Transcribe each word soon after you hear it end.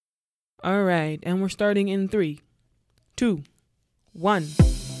All right, and we're starting in 3, 2, 1.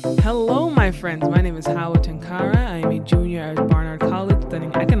 Hello, my friends. My name is Howard Tenkara. I am a junior at Barnard College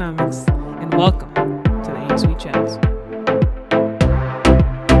studying economics, and welcome to the Sweet Chats.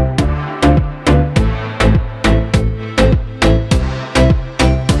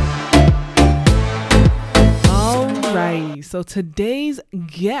 So today's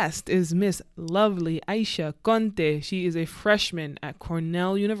guest is Miss Lovely Aisha Conte. She is a freshman at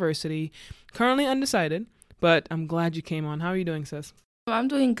Cornell University, currently undecided, but I'm glad you came on. How are you doing, sis? I'm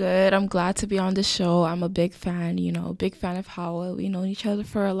doing good. I'm glad to be on the show. I'm a big fan, big fan of Howard. We've known each other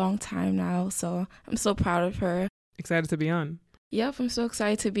for a long time now, so I'm so proud of her. Excited to be on. Yep, I'm so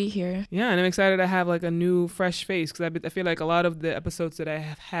excited to be here. Yeah, and I'm excited to have like a new, fresh face because I feel like a lot of the episodes that I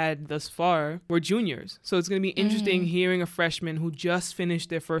have had thus far were juniors. So it's going to be interesting hearing a freshman who just finished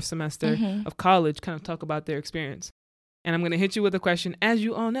their first semester of college kind of talk about their experience. And I'm going to hit you with a question, as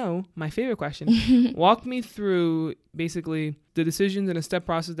you all know, my favorite question. Walk me through basically the decisions and the step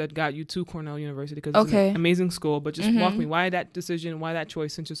process that got you to Cornell University because it's an amazing school. But just walk me, why that decision, why that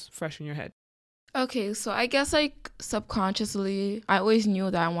choice, since it's fresh in your head? Okay, so I guess like subconsciously, I always knew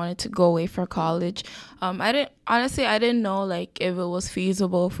that I wanted to go away for college. I didn't know like if it was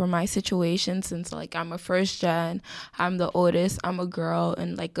feasible for my situation since like I'm a first gen, I'm the oldest, I'm a girl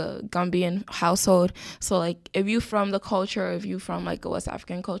in like a Gambian household. So like if you from the culture, if you from like a West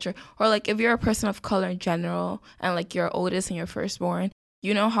African culture, or like if you're a person of color in general and like you're oldest and you're firstborn,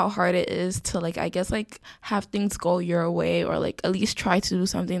 you know how hard it is to like, I guess like have things go your way or like at least try to do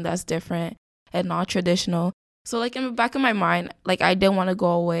something that's different and not traditional. So like in the back of my mind, like I didn't want to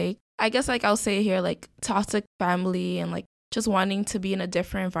go away. I guess like I'll say here like toxic family and like just wanting to be in a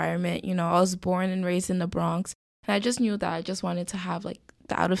different environment. I was born and raised in the Bronx and I just knew that I just wanted to have like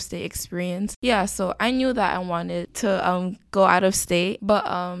the out of state experience. Yeah, so I knew that I wanted to go out of state, but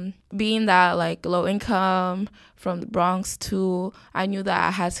being that like low income from the Bronx too, I knew that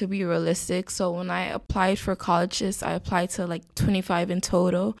I had to be realistic. So when I applied for colleges, I applied to like 25 in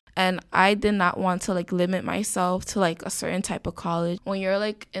total. And I did not want to like limit myself to like a certain type of college. When you're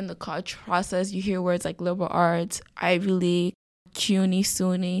like in the college process, you hear words like liberal arts, Ivy League, CUNY,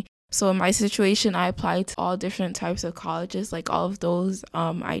 SUNY. So in my situation, I applied to all different types of colleges, like all of those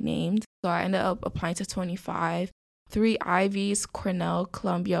I named. So I ended up applying to 25, 3 Ivies, Cornell,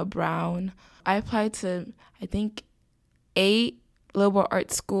 Columbia, Brown. I applied to, I think, 8 liberal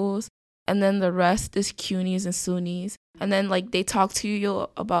arts schools. And then the rest is CUNYs and SUNYs. And then like they talk to you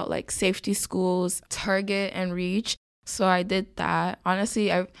about like safety schools, Target and Reach. So I did that.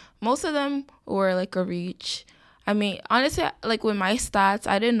 Honestly, most of them were like a Reach. I mean, honestly, like with my stats,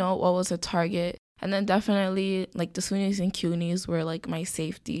 I didn't know what was a Target. And then definitely like the SUNYs and CUNYs were like my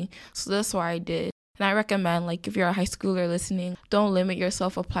safety. So that's what I did. And I recommend like if you're a high schooler listening, don't limit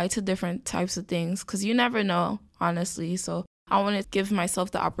yourself. Apply to different types of things because you never know, honestly. So I want to give myself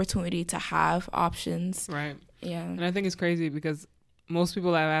the opportunity to have options. Right. Yeah. And I think it's crazy because most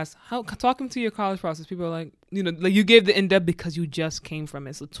people I've asked, talking to your college process, people are like, like you gave the in-depth because you just came from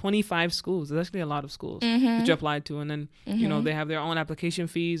it. So 25 schools, there's actually a lot of schools that you applied to. And then, they have their own application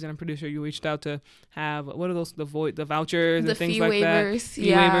fees. And I'm pretty sure you reached out to have, what are those, the vouchers and things like that.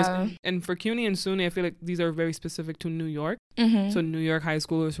 Fee waivers. And for CUNY and SUNY, I feel like these are very specific to New York. So New York high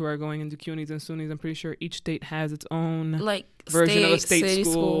schoolers who are going into CUNYs and SUNYs, I'm pretty sure each state has its own like version of a state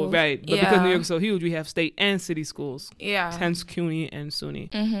school. Schools. Right. But because New York is so huge, we have state and city schools. Yeah. Hence CUNY and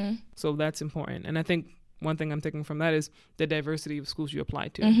SUNY. So that's important. And I think one thing I'm taking from that is the diversity of schools you apply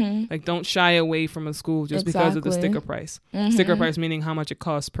to. Like don't shy away from a school just because of the sticker price. Sticker price meaning how much it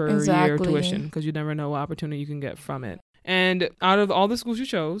costs per year tuition because you never know what opportunity you can get from it. And out of all the schools you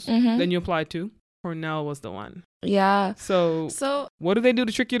chose, then you applied to, Cornell was the one. Yeah. So what did they do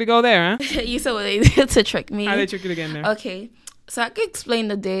to trick you to go there, huh? You said what they did to trick me. How did they trick you to get in there? Okay. So I could explain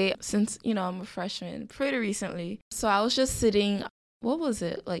the day since, I'm a freshman pretty recently. So I was just sitting, what was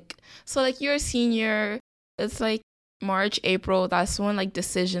it? So you're a senior, it's like March, April, that's when like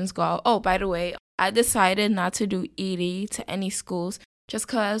decisions go out. Oh, by the way, I decided not to do ED to any schools just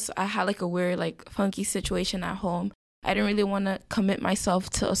because I had like a weird like funky situation at home. I didn't really want to commit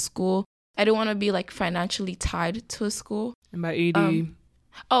myself to a school. I didn't want to be like financially tied to a school. And by ED?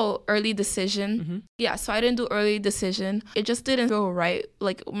 Early decision. Yeah, so I didn't do early decision. It just didn't feel right.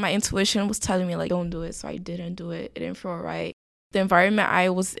 Like my intuition was telling me like, don't do it. So I didn't do it. It didn't feel right. The environment I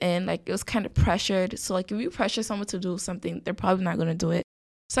was in, like it was kind of pressured. So like if you pressure someone to do something, they're probably not going to do it.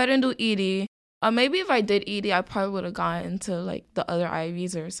 So I didn't do ED. Maybe if I did ED, I probably would have gone into like the other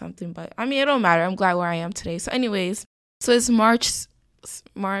Ivies or something. But I mean, it don't matter. I'm glad where I am today. So anyways, so it's March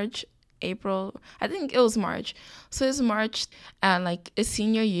April. I think it was March. So it's March and like it's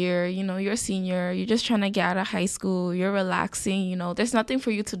senior year, you know, you're a senior, you're just trying to get out of high school, you're relaxing, you know, there's nothing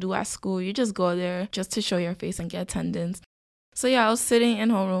for you to do at school. You just go there just to show your face and get attendance. So yeah, I was sitting in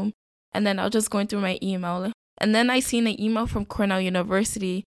homeroom and then I was just going through my email. And then I seen an email from Cornell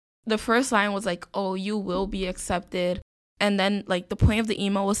University. The first line was like, oh, you will be accepted. And then, like, the point of the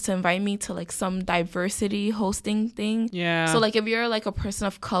email was to invite me to, like, some diversity hosting thing. Yeah. So, like, if you're, like, a person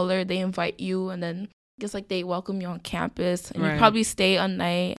of color, they invite you. And then, I guess, like, they welcome you on campus. And you probably stay a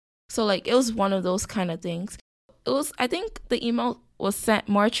night. So, like, it was one of those kind of things. It was, I think the email was sent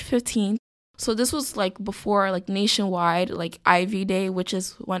March 15th. So, this was, like, before, like, nationwide, like, Ivy Day, which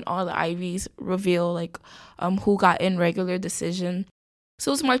is when all the Ivies reveal, like, who got in regular decision.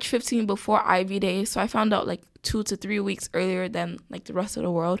 So, it was March 15th before Ivy Day. So, I found out, like, 2 to 3 weeks earlier than like the rest of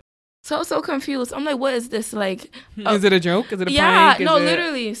the world. So I was so confused. I'm like, what is this? Like, is it a joke? Is it a prank? Yeah, no,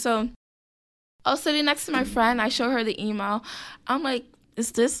 literally. So I was sitting next to my friend. I show her the email. I'm like,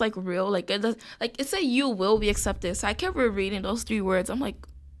 is this like real? Like it said you will be accepted. So I kept rereading those 3 words. I'm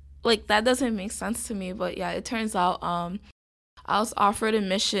like that doesn't make sense to me. But yeah, it turns out I was offered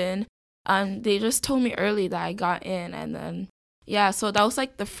admission. They just told me early that I got in, and then yeah, so that was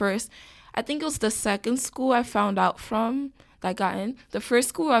like the first. I think it was the second school I found out from that got in. The first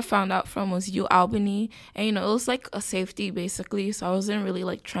school I found out from was UAlbany. And, you know, it was like a safety basically. So I wasn't really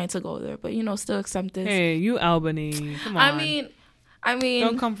like trying to go there. But, you know, still accepted. Hey, UAlbany. Come on. I mean.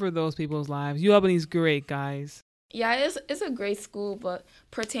 Don't come for those people's lives. UAlbany's great, guys. Yeah, it's a great school. But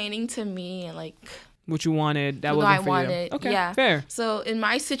pertaining to me and like. What you wanted, that wasn't for you. Okay, yeah. Fair. So in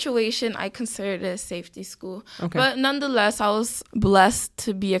my situation, I considered it a safety school. Okay. But nonetheless, I was blessed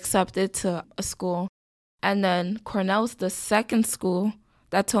to be accepted to a school. And then Cornell's the second school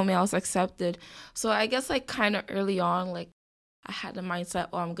that told me I was accepted. So I guess like kind of early on, like I had the mindset,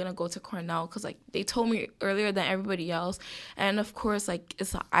 oh, I'm going to go to Cornell because like they told me earlier than everybody else. And of course, like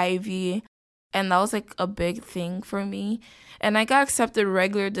it's an Ivy. And that was like a big thing for me. And I got accepted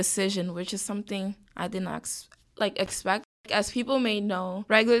regular decision, which is something I did not expect. As people may know,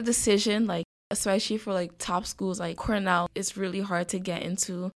 regular decision, like especially for like top schools like Cornell, is really hard to get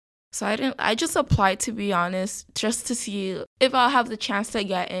into. So I just applied, to be honest, just to see if I'll have the chance to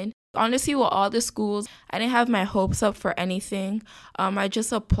get in. Honestly, with all the schools, I didn't have my hopes up for anything. I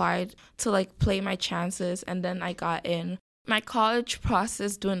just applied to like play my chances, and then I got in. My college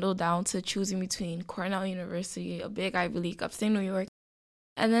process dwindled down to choosing between Cornell University, a big Ivy League, upstate New York,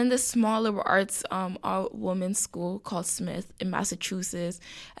 and then this small liberal arts all-women's school called Smith in Massachusetts.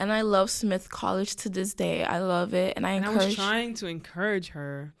 And I love Smith College to this day. I love it, and I was trying to encourage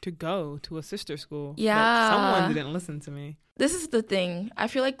her to go to a sister school. Yeah. But someone didn't listen to me. This is the thing. I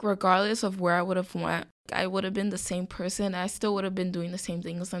feel like regardless of where I would have went, I would have been the same person. I still would have been doing the same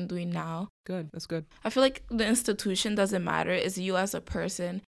things I'm doing now. Good. That's good. I feel like the institution doesn't matter. It's you as a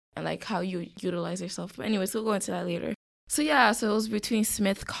person and like how you utilize yourself. But anyways, we'll go into that later. So yeah, so it was between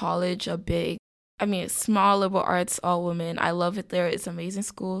Smith College, small liberal arts, all women. I love it there. It's an amazing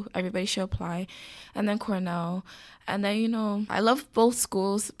school. Everybody should apply. And then Cornell. And then, you know, I love both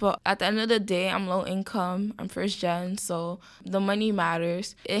schools, but at the end of the day, I'm low income. I'm first gen, so the money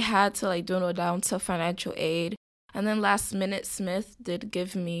matters. It had to like dwindle down to financial aid. And then last minute, Smith did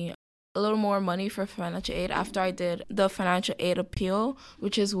give me a little more money for financial aid after I did the financial aid appeal,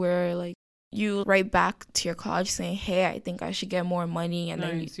 which is where like you write back to your college saying, hey, I think I should get more money, and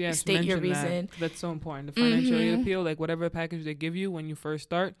then you state your reason. That's so important. The financial aid appeal, like whatever package they give you when you first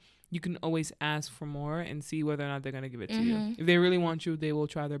start, you can always ask for more and see whether or not they're going to give it to you. If they really want you, they will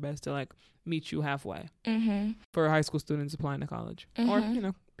try their best to like meet you halfway. For high school students applying to college or, you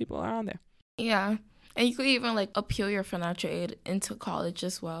know, people around there. Yeah. And you could even like appeal your financial aid into college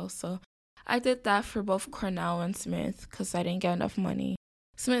as well. So I did that for both Cornell and Smith because I didn't get enough money.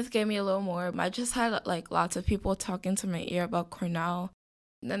 Smith gave me a little more. I just had like lots of people talking to my ear about Cornell.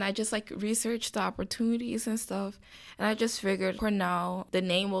 Then I just like researched the opportunities and stuff. And I just figured Cornell, the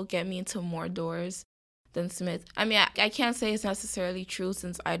name will get me into more doors than Smith. I mean, I can't say it's necessarily true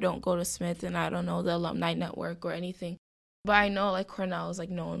since I don't go to Smith and I don't know the alumni network or anything. But I know like Cornell is like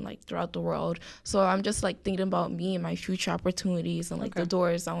known like throughout the world. So I'm just like thinking about me and my future opportunities and like the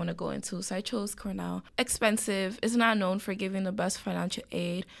doors I want to go into. So I chose Cornell. Expensive. It's not known for giving the best financial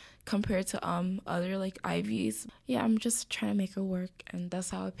aid compared to other like Ivies. Yeah, I'm just trying to make it work, and that's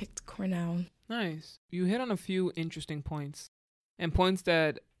how I picked Cornell. Nice. You hit on a few interesting points, and points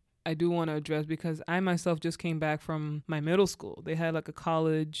that I do want to address because I myself just came back from my middle school. They had like a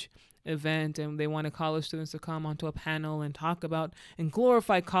college event and they wanted college students to come onto a panel and talk about and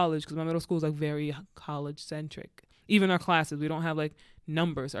glorify college because my middle school is like very college centric. even our classes, we don't have like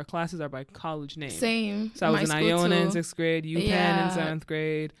numbers. Our classes are by college name. Same. So I was in Iona in 6th grade, UPenn in 7th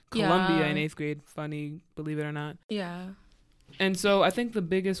grade, Columbia in 8th grade. Funny, believe it or not. Yeah. And so I think the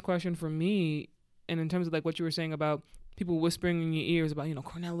biggest question for me, and in terms of like what you were saying about people whispering in your ears about,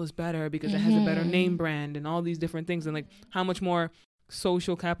 Cornell is better because it has a better name brand and all these different things, and like how much more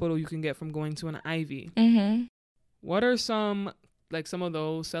social capital you can get from going to an Ivy. What are some of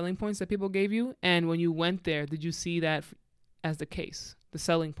those selling points that people gave you? And when you went there, did you see that as the case? The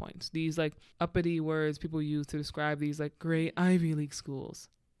selling points, these like uppity words people use to describe these like great Ivy League schools.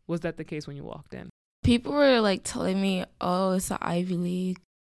 Was that the case when you walked in? People were like telling me, oh, it's an Ivy League.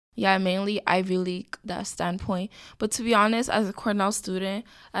 Yeah, mainly Ivy League, that standpoint. But to be honest, as a Cornell student,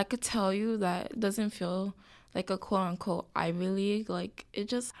 I could tell you that it doesn't feel like a quote-unquote Ivy League. Like, it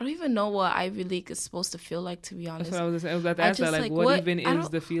just, I don't even know what Ivy League is supposed to feel like, to be honest. That's what I was about to ask that. Like, what even is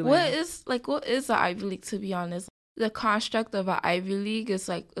the feeling? What is an Ivy League, to be honest? The construct of an Ivy League is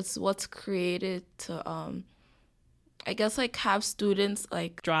like, it's what's created to, I guess, like, have students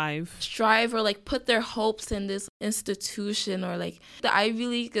like strive or like put their hopes in this institution, or like the Ivy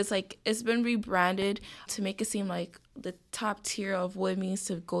League is like, it's been rebranded to make it seem like the top tier of what it means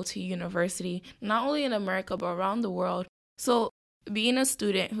to go to university, not only in America but around the world. So being a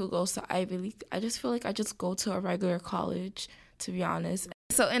student who goes to Ivy League, I just feel like I just go to a regular college, to be honest.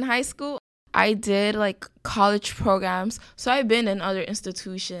 So in high school, I did like college programs. So I've been in other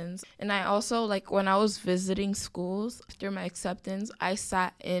institutions. And I also, like, when I was visiting schools through my acceptance, I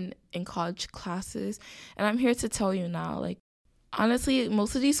sat in college classes. And I'm here to tell you now, like, honestly,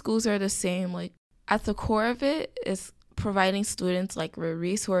 most of these schools are the same. Like, at the core of it is providing students like with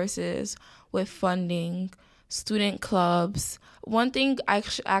resources, with funding, student clubs. One thing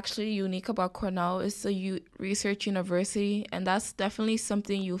actually unique about Cornell is the research university, and that's definitely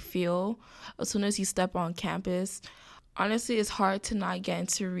something you feel as soon as you step on campus. Honestly, it's hard to not get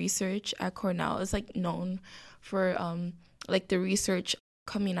into research at Cornell. It's like known for like the research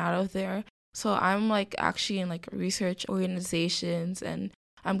coming out of there. So I'm like actually in like research organizations, and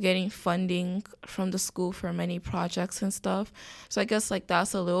I'm getting funding from the school for many projects and stuff. So I guess like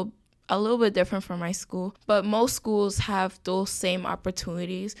that's a little bit different from my school, but most schools have those same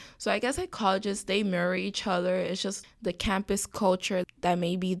opportunities. So I guess like colleges, they mirror each other. It's just the campus culture that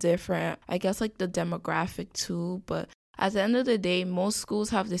may be different. I guess like the demographic too, but at the end of the day, most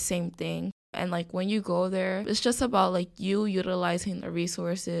schools have the same thing. And like when you go there, it's just about like you utilizing the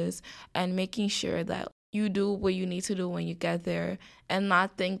resources and making sure that you do what you need to do when you get there, and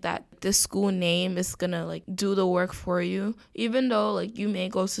not think that the school name is gonna like do the work for you. Even though like you may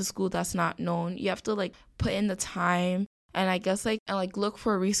go to school that's not known, you have to like put in the time, and I guess like look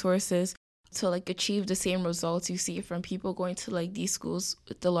for resources to like achieve the same results you see from people going to like these schools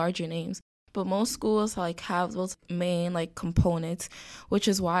with the larger names. But most schools like have those main like components, which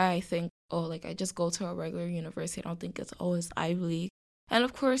is why I think, oh, like I just go to a regular university. I don't think it's always Ivy League. And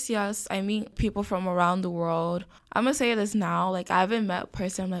of course, yes, I meet people from around the world. I'm going to say this now, like I haven't met a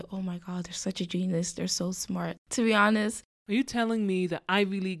person, I'm like, oh my God, they're such a genius. They're so smart. To be honest. Are you telling me that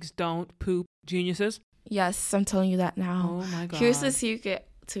Ivy Leagues don't poop geniuses? Yes, I'm telling you that now. Oh my God. Here's the secret,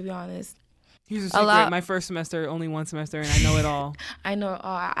 to be honest. Here's the secret. My first semester, only one semester, and I know it all. I know it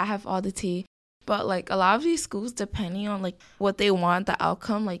all. I have all the tea. But like a lot of these schools, depending on like what they want, the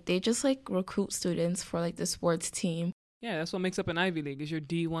outcome, like they just like recruit students for like the sports team. Yeah, that's what makes up an Ivy League, is your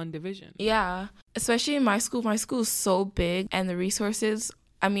D1 division. Yeah, especially in my school. My school is so big, and the resources,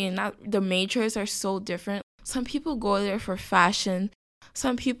 I mean, the majors are so different. Some people go there for fashion.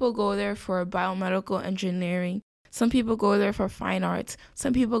 Some people go there for biomedical engineering. Some people go there for fine arts.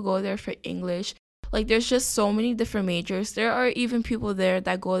 Some people go there for English. Like, there's just so many different majors. There are even people there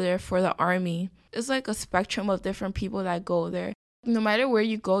that go there for the army. It's like a spectrum of different people that go there. No matter where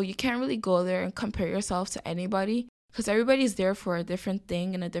you go, you can't really go there and compare yourself to anybody, because everybody's there for a different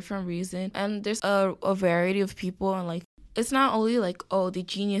thing and a different reason. And there's a variety of people. And, like, it's not only, like, oh, the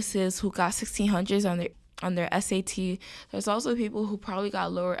geniuses who got 1600s on their SAT. There's also people who probably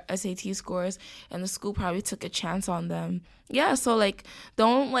got lower SAT scores, and the school probably took a chance on them. Yeah, so, like,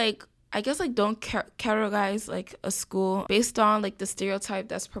 don't categorize, like, a school based on, like, the stereotype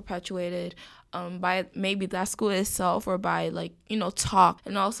that's perpetuated by maybe that school itself, or by, like, you know, talk.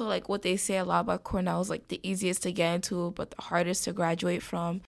 And also, like, what they say a lot about Cornell is, like, the easiest to get into but the hardest to graduate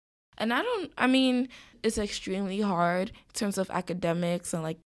from. And I mean, it's extremely hard in terms of academics and,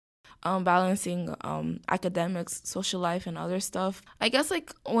 like, balancing academics, social life, and other stuff. I guess,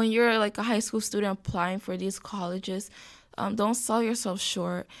 like, when you're, like, a high school student applying for these colleges, don't sell yourself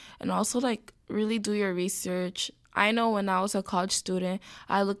short, and also, like, really do your research. I know when I was a college student,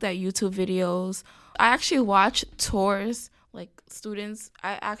 I looked at YouTube videos. I actually watched tours, like students.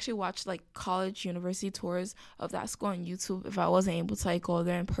 I actually watched like college university tours of that school on YouTube if I wasn't able to like go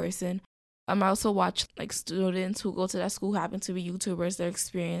there in person. I also watched like students who go to that school who happen to be YouTubers, their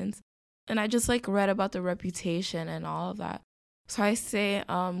experience. And I just like read about the reputation and all of that. So I say,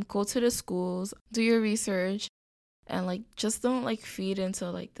 go to the schools, do your research, and like just don't like feed into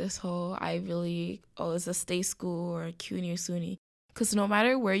like this whole Ivy League, oh, it's a state school or a CUNY or SUNY. Because no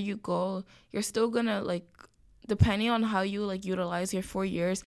matter where you go, you're still gonna like, depending on how you like utilize your 4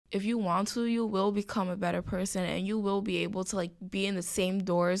 years, if you want to, you will become a better person and you will be able to like be in the same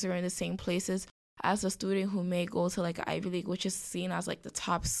doors or in the same places as a student who may go to like Ivy League, which is seen as like the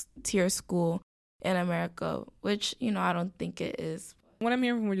top tier school in America, which, you know, I don't think it is. What I'm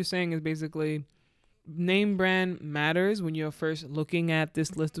hearing from what you're saying is basically name brand matters when you're first looking at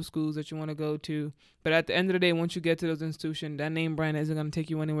this list of schools that you want to go to. But at the end of the day, once you get to those institutions, that name brand isn't going to take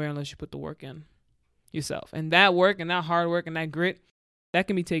you anywhere unless you put the work in yourself. And that work and that hard work and that grit, that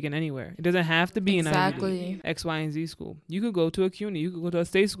can be taken anywhere. It doesn't have to be an X, Y, and Z school. You could go to a CUNY. You could go to a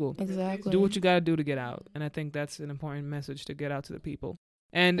state school. Exactly. Do what you got to do to get out. And I think that's an important message to get out to the people.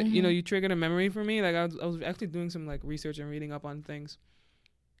 And, you know, you triggered a memory for me. Like I was actually doing some like research and reading up on things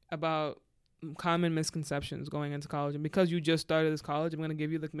about common misconceptions going into college. And because you just started this college, I'm going to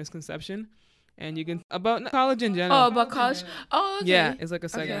give you the misconception. And you can, about college in general. Oh, about college? Oh, okay. Yeah, it's like a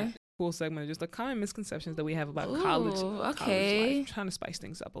segment. Okay. Cool segment, just the common misconceptions that we have about college. Okay. I'm trying to spice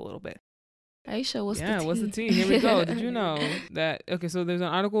things up a little bit. Aisha, what's the tea? Yeah, what's the tea? Here we go. Did you know that, okay, so there's an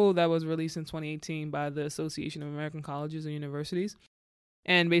article that was released in 2018 by the Association of American Colleges and Universities.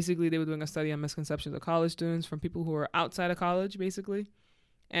 And basically they were doing a study on misconceptions of college students from people who are outside of college, basically.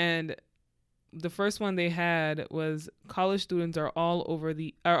 And the first one they had was college students are all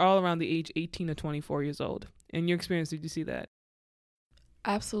around the age 18 to 24 years old. In your experience, did you see that?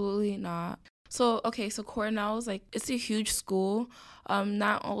 Absolutely not. So Cornell is like, it's a huge school.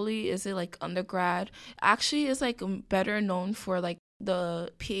 Not only is it like undergrad, actually it's like better known for like the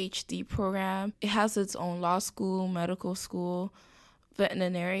PhD program. It has its own law school, medical school,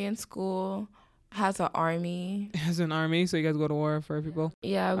 veterinarian school, has an army. It has an army, so you guys go to war for people?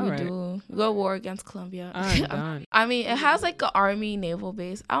 Yeah, we do. We go to war against Colombia. I'm done. I mean, it has like an army naval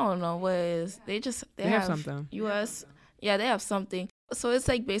base. I don't know what it is. They have something. US. Yeah, they have something. So it's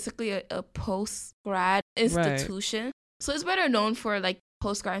like basically a post-grad institution. Right. So it's better known for like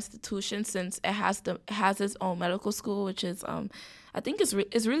post-grad institution since it has its own medical school, which is I think is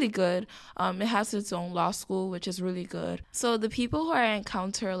really good. It has its own law school, which is really good. So the people who I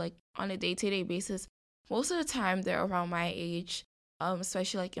encounter like on a day-to-day basis, most of the time they're around my age,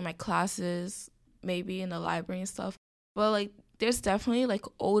 especially like in my classes, maybe in the library and stuff. But like there's definitely like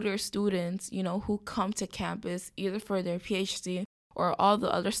older students, you know, who come to campus either for their PhD or all the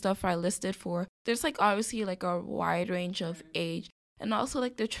other stuff I listed for. There's like obviously like a wide range of age. And also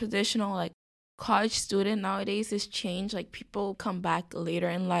like the traditional like college student nowadays is changed. Like people come back later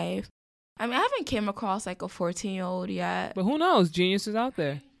in life. I mean, I haven't came across like a 14-year-old yet. But who knows? Geniuses out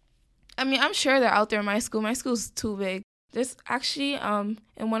there. I mean, I'm sure they're out there in my school. My school's too big. There's actually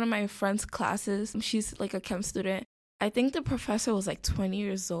in one of my friend's classes, she's like a chem student. I think the professor was like 20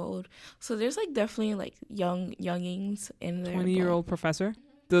 years old. So there's like definitely like youngings in there. 20-year-old professor?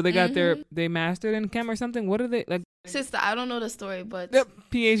 So they got they mastered in chem or something? What are they like? Sister, I don't know the story, but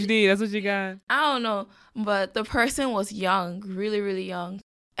PhD, that's what you got. I don't know, but the person was young, really, really young.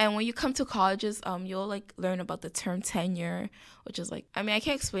 And when you come to colleges, you'll like learn about the term tenure, which is like, I mean, I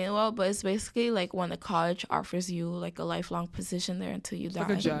can't explain it well, but it's basically like when the college offers you like a lifelong position there until you die. Like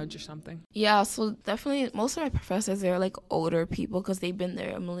a judge or something. Yeah, so definitely most of my professors, they're like older people because they've been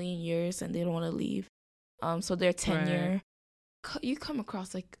there a million years and they don't want to leave. So their tenure. Right. You come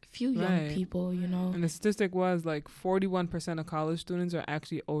across like a few young people, you know. And the statistic was like 41% of college students are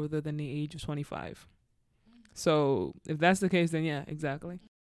actually older than the age of 25. So if that's the case, then yeah, exactly.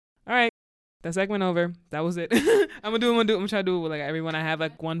 All right, that segment over. That was it. I'm gonna try to do it with like everyone. I have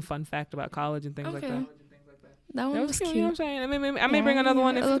like one fun fact about college and things like that. That one was cute. You know what I'm saying? I may bring another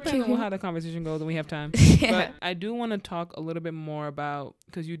one if depending on how the conversation goes and we have time. But I do want to talk a little bit more about,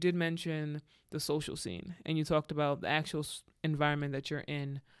 because you did mention the social scene and you talked about the actual environment that you're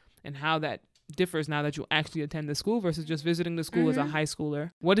in and how that differs now that you actually attend the school versus just visiting the school as a high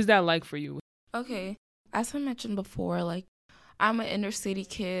schooler. What is that like for you? Okay, as I mentioned before, like I'm an inner city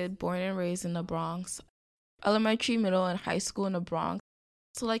kid born and raised in the Bronx, elementary, middle, and high school in the Bronx.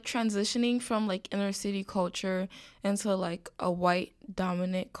 So like transitioning from like inner city culture into like a white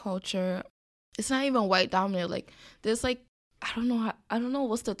dominant culture, it's not even white dominant. Like there's like I don't know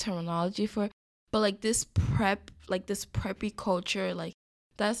what's the terminology for it, But like this preppy culture, like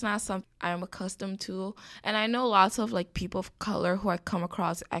that's not something I'm accustomed to. And I know lots of like people of color who I come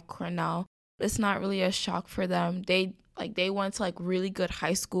across at Cornell. It's not really a shock for them. They went to like really good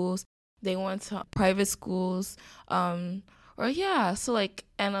high schools. They went to private schools. So like,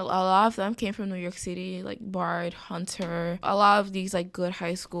 and a lot of them came from New York City, like Bard, Hunter, a lot of these like good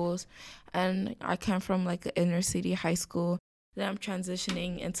high schools. And I came from like an inner city high school. Then I'm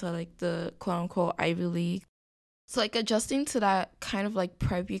transitioning into like the quote unquote Ivy League. So like adjusting to that kind of like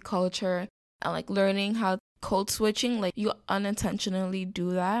preppy culture and like learning how code switching, like you unintentionally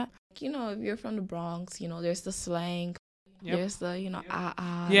do that. You know, if you're from the Bronx, you know, there's the slang, there's the, you know,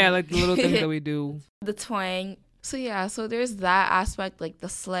 yeah, like the little things that we do. The twang. So yeah, so there's that aspect, like the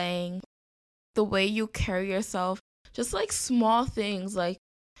slang, the way you carry yourself, just like small things. Like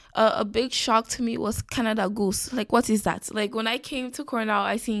a big shock to me was Canada Goose. Like, what is that? Like, when I came to Cornell,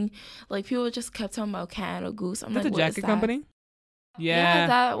 I seen like people just kept talking about Canada Goose. I'm That's like, a jacket company? Yeah,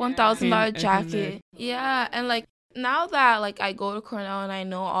 that $1,000 jacket. Yeah, and like now that like I go to Cornell and I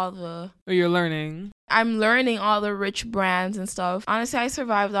know all the... Or you're learning. I'm learning all the rich brands and stuff. Honestly, I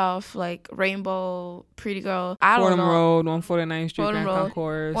survived off like Rainbow, Pretty Girl. I don't know. Fordham Road, 149th Street, Fordham Grand Road.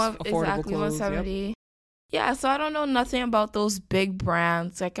 Concourse, affordable Exactly, clothes. 170. Yep. Yeah, so I don't know nothing about those big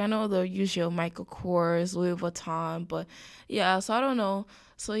brands. Like, I know the usual Michael Kors, Louis Vuitton, but yeah, so I don't know.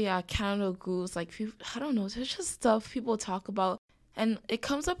 So yeah, Canada Goose, like, people, I don't know. There's just stuff people talk about, and it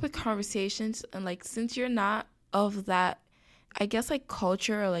comes up with conversations, and like, since you're not of that, I guess, like,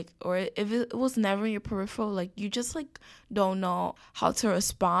 culture, or if it was never in your peripheral, like, you just, like, don't know how to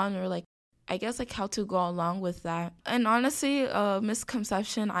respond, or, like, I guess, like, how to go along with that. And honestly, a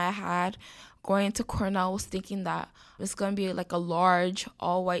misconception I had going into Cornell was thinking that it's going to be like a large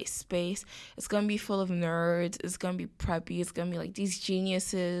all-white space. It's going to be full of nerds. It's going to be preppy. It's going to be like these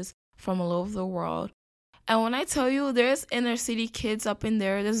geniuses from all over the world. And when I tell you, there's inner city kids up in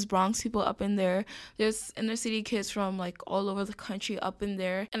there. There's Bronx people up in there. There's inner city kids from like all over the country up in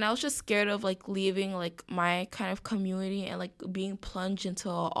there. And I was just scared of like leaving like my kind of community and like being plunged into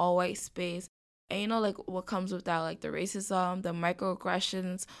an all-white space. And you know, like, what comes with that, like, the racism, the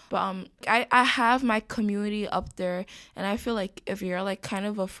microaggressions. But I have my community up there, and I feel like if you're, like, kind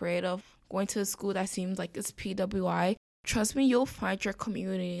of afraid of going to a school that seems like it's PWI, trust me, you'll find your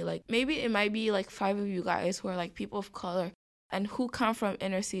community. Like, maybe it might be, like, 5 of you guys who are, like, people of color and who come from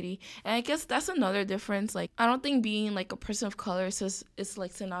inner city. And I guess that's another difference. Like, I don't think being, like, a person of color is just, it's,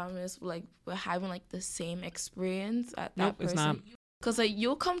 like, synonymous with, like, with having, like, the same experience at that person. It's not. Because, like,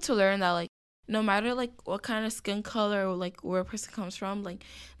 you'll come to learn that, like, no matter like what kind of skin color or like where a person comes from, like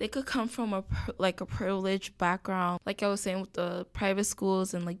they could come from a privileged background, like I was saying with the private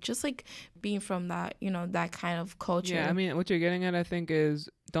schools, and like just like being from that, you know, that kind of culture. Yeah, I mean, what you're getting at, I think, is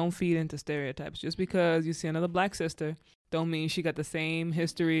don't feed into stereotypes. Just because you see another black sister don't mean she got the same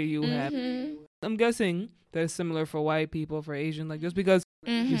history you have. I'm guessing that it's similar for white people, for Asian. Like, just because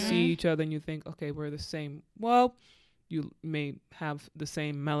you see each other and you think, okay, we're the same. Well, you may have the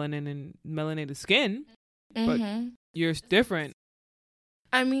same melanin and melanated skin, but you're different.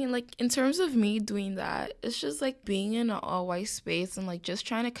 I mean, like, in terms of me doing that, it's just like being in an all-white space and like just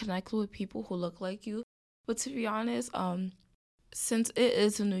trying to connect with people who look like you. But to be honest, since it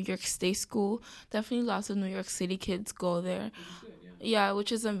is a New York State school, definitely lots of New York City kids go there. Yeah,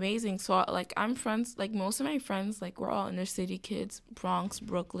 which is amazing. So like, I'm friends, like most of my friends, like we're all inner city kids, Bronx,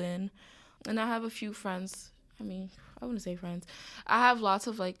 Brooklyn, and I have a few friends. I mean, I wouldn't say friends. I have lots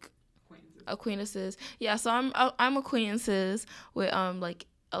of like acquaintances. Yeah, so I'm acquaintances with like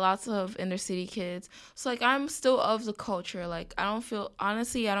lots of inner city kids. So like I'm still of the culture. Like I don't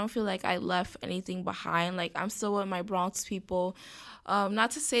feel like I left anything behind. Like I'm still with my Bronx people.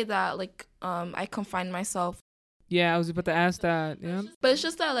 Not to say that like I confine myself. Yeah, I was about to ask that. Yeah. But it's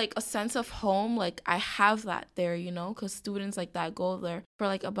just that, like, a sense of home, like, I have that there, you know, because students like that go there for,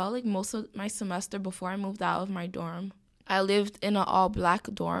 like, about, like, most of my semester before I moved out of my dorm. I lived in an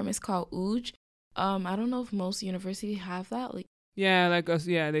all-black dorm. It's called UJ. I don't know if most universities have that. Like, yeah, like us.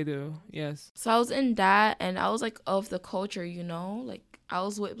 Yeah, they do. Yes. So I was in that, and I was, like, of the culture, you know? Like, I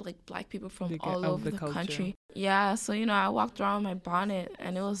was with, like, black people from all over the country. Yeah, so, you know, I walked around with my bonnet,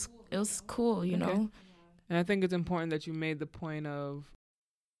 and it was cool, you know? And I think it's important that you made the point of,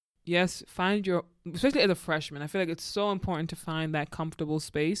 yes, find your, especially as a freshman, I feel like it's so important to find that comfortable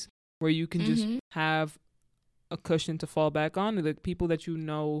space where you can just have a cushion to fall back on. The people that you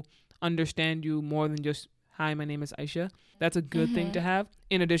know understand you more than just, hi, my name is Aisha. That's a good thing to have.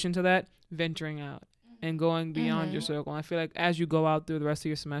 In addition to that, venturing out and going beyond your circle. And I feel like as you go out through the rest of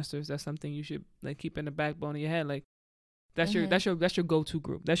your semesters, that's something you should like keep in the backbone of your head. Like, That's your go-to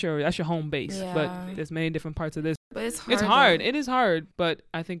group. That's your home base. Yeah. But there's many different parts of this. But it's hard. It's hard. It is hard, but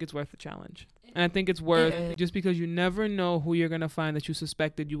I think it's worth the challenge. And I think it's worth just because you never know who you're gonna find that you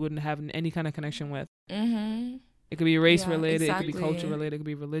suspected you wouldn't have any kind of connection with. Mm-hmm. It could be race related. Exactly. It could be culture related. It could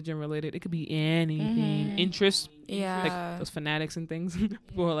be religion related. It could be anything. Interests. Yeah. Like those fanatics and things.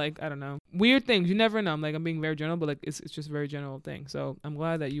 People are like, I don't know. Weird things. You never know. I'm being very general, but like it's just a very general thing. So I'm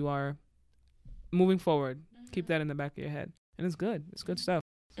glad that you are moving forward. Keep that in the back of your head. And it's good. It's good stuff.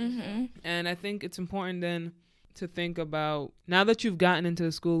 Mm-hmm. And I think it's important then to think about, now that you've gotten into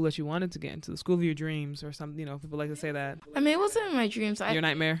the school that you wanted to get into, the school of your dreams or something, people like to say that. I mean, it wasn't in my dreams. Your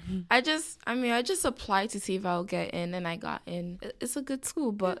nightmare. I just applied to see if I'll get in, and I got in. It's a good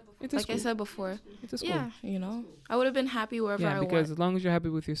school, but I said before, it's a school. Yeah, I would have been happy wherever I went. Yeah, because as long as you're happy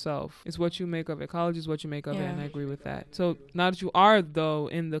with yourself, it's what you make of it. College is what you make of it, and I agree with that. So now that you are, though,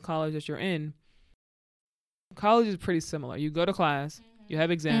 in the college that you're in, college is pretty similar. You go to class, you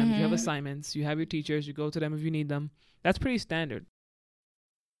have exams, you have assignments, you have your teachers, you go to them if you need them. That's pretty standard.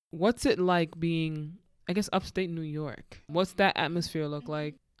 What's it like being, I guess, upstate New York? What's that atmosphere look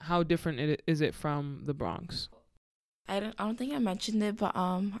like? How different is it from the Bronx? I don't think I mentioned it, but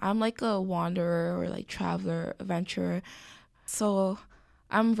I'm like a wanderer or like traveler, adventurer. So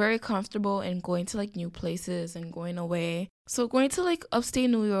I'm very comfortable in going to like new places and going away. So going to like upstate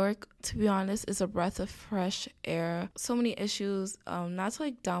New York, to be honest, is a breath of fresh air. So many issues, not to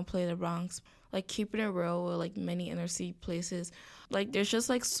like downplay the Bronx, like keeping it real with like many inner city places. Like there's just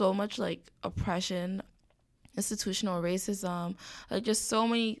like so much like oppression, institutional racism, like just so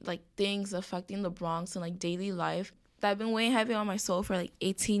many like things affecting the Bronx and like daily life that have been weighing heavy on my soul for like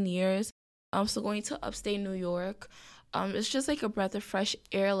 18 years. So going to upstate New York, it's just like a breath of fresh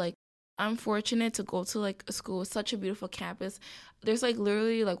air. Like I'm fortunate to go to like a school with such a beautiful campus. There's like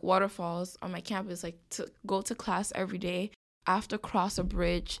literally like waterfalls on my campus, like to go to class every day. I have to cross a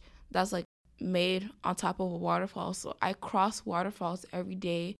bridge that's like made on top of a waterfall. So I cross waterfalls every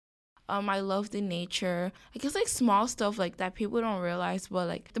day. I love the nature. I guess like small stuff like that people don't realize, but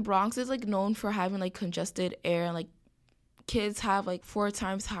like the Bronx is like known for having like congested air, and like kids have like 4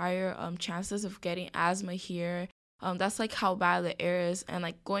 times higher chances of getting asthma here. That's like how bad the air is, and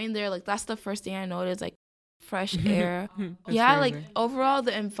like going there, like that's the first thing I noticed, like fresh air. Yeah, crazy. Like overall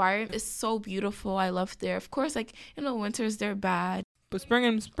the environment is so beautiful. I love there. Of course, like winters they're bad, but spring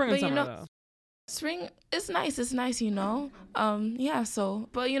and summer though. Spring is nice. It's nice, Yeah. So,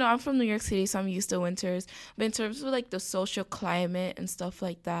 but I'm from New York City, so I'm used to winters. But in terms of like the social climate and stuff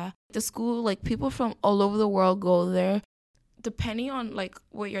like that, the school, like people from all over the world go there. Depending on like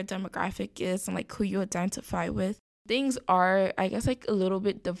what your demographic is and like who you identify with, things are, I guess, like a little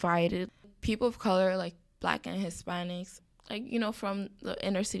bit divided. People of color, like Black and Hispanics, like from the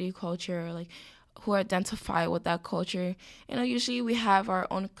inner city culture, like who identify with that culture. Usually we have our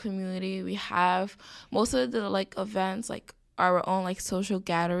own community. We have most of the like events, like our own like social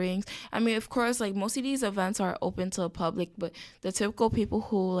gatherings. I mean, of course, like most of these events are open to the public, but the typical people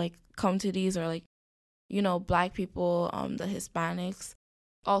who like come to these are like, Black people, the Hispanics.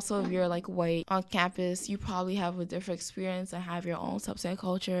 Also, if you're like white on campus, you probably have a different experience and have your own subset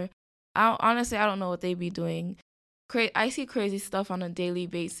culture. I don't know what they be doing. I see crazy stuff on a daily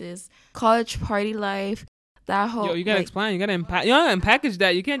basis. College party life, that whole. Yo, you gotta explain. You gotta unpackage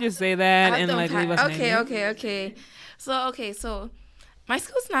that. You can't just say that and like leave us hanging. Okay. So my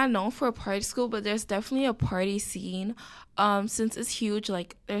school's not known for a party school, but there's definitely a party scene. Since it's huge,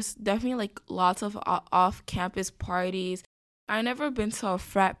 like there's definitely like lots of off-campus parties. I never been to a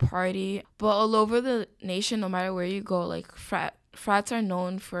frat party, but all over the nation, no matter where you go, like frats are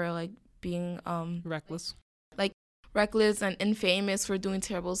known for like being reckless and infamous for doing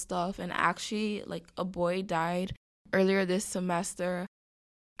terrible stuff. And actually, like a boy died earlier this semester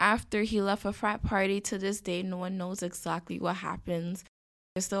after he left a frat party. To this day, no one knows exactly what happens.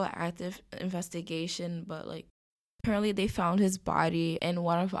 There's still an active investigation, but like apparently they found his body in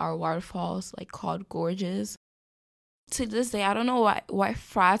one of our waterfalls, like called Gorges. To this day, I don't know why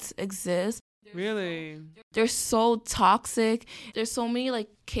frats exist. Really? They're so toxic. There's so many like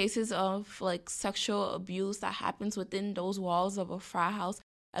cases of like sexual abuse that happens within those walls of a frat house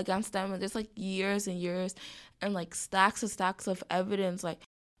against them, and there's like years and years and like stacks of evidence like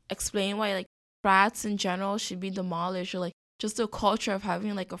explain why like frats in general should be demolished, or like just the culture of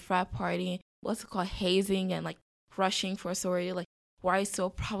having like a frat party, what's it called, hazing and like rushing for a sorority, like why it's so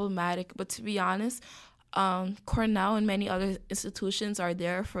problematic. But to be honest, Cornell and many other institutions are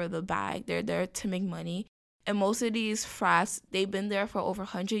there for the bag. They're there to make money. And most of these frats, they've been there for over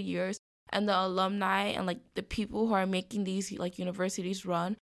 100 years. And the alumni and like the people who are making these like universities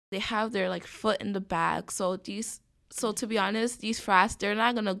run, they have their like foot in the bag. So these So to be honest, these frats, they're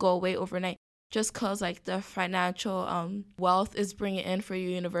not going to go away overnight just because like the financial wealth is bringing in for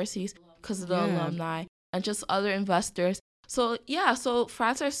your universities because of the alumni and just other investors. So yeah, so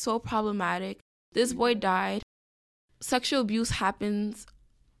frats are so problematic. This boy died. Sexual abuse happens,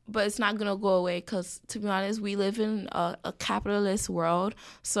 but it's not going to go away because, to be honest, we live in a capitalist world.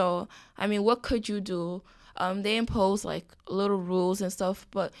 So, I mean, what could you do? They impose, like, little rules and stuff.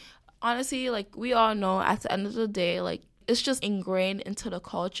 But honestly, like, we all know at the end of the day, like, it's just ingrained into the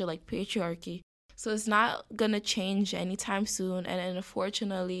culture, like patriarchy. So it's not going to change anytime soon. And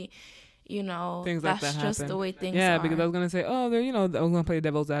unfortunately, you know, things like that's that just happen. the way things are. Yeah, because I was going to say, oh, they're, you know, I was going to play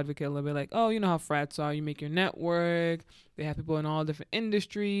devil's advocate a little bit. Like, oh, you know how frats are. You make your network. They have people in all different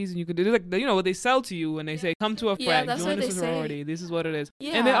industries. And you could do, like, you know, what they sell to you when they say, come to a frat, join a sorority. This is what it is.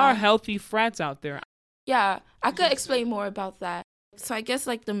 Yeah. And there are healthy frats out there. Yeah, I could explain more about that. So I guess,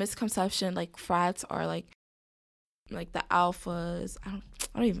 like, the misconception, like, frats are, like the alphas. I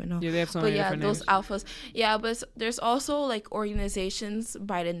don't even know. Yeah, they have so many different names. Those alphas. Yeah, but there's also like organizations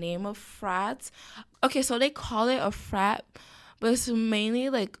by the name of frats. Okay, so they call it a frat, but it's mainly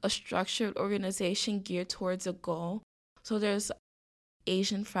like a structured organization geared towards a goal. So there's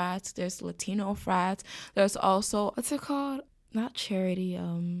Asian frats, there's Latino frats, there's also, what's it called? Not charity,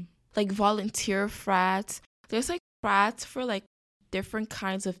 like volunteer frats. There's like frats for like different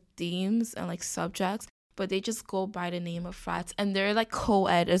kinds of themes and like subjects, but they just go by the name of frats, and they're like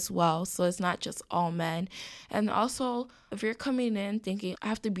co-ed as well, so it's not just all men. And also, if you're coming in thinking I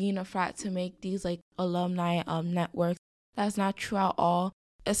have to be in a frat to make these like alumni networks, that's not true at all.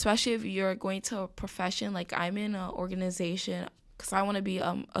 Especially if you're going to a profession, like I'm in an organization because I want to be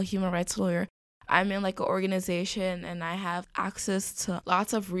a human rights lawyer. I'm in like an organization and I have access to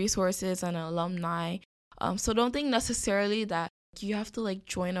lots of resources and alumni. So don't think necessarily that you have to like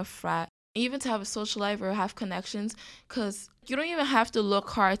join a frat even to have a social life or have connections, because you don't even have to look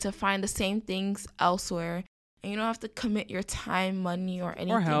hard to find the same things elsewhere, and you don't have to commit your time, money, or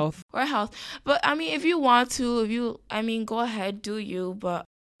anything. Or health. But I mean, if you want to, go ahead, do you, but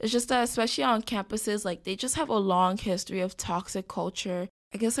it's just that especially on campuses, like they just have a long history of toxic culture.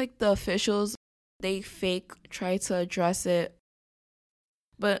 I guess like the officials, they try to address it,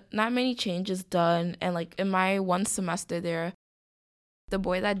 but not many changes done. And like in my one semester there, the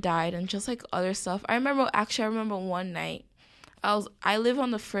boy that died and just like other stuff. I remember one night I live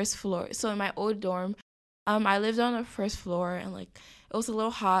on the first floor. So in my old dorm, I lived on the first floor, and like it was a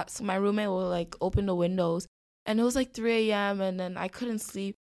little hot, so my roommate would like open the windows, and it was like 3 a.m. and then I couldn't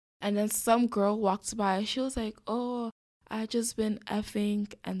sleep, and then some girl walked by. She was like, oh, I just been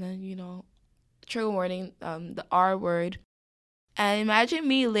effing, and then, you know, trigger warning, the R word. And imagine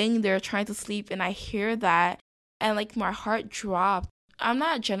me laying there trying to sleep, and I hear that, and like my heart dropped. I'm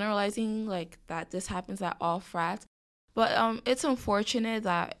not generalizing like that this happens at all frats, but it's unfortunate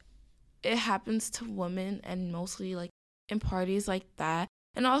that it happens to women, and mostly like in parties like that.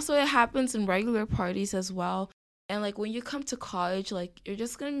 And also it happens in regular parties as well. And like when you come to college, like you're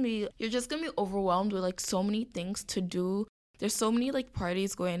just gonna be overwhelmed with like so many things to do. There's so many like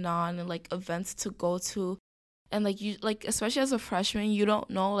parties going on and like events to go to. And like you, like especially as a freshman, you don't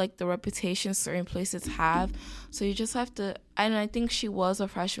know like the reputation certain places have, so you just have to. And I think she was a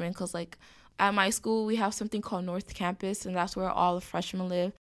freshman because like at my school we have something called North Campus, and that's where all the freshmen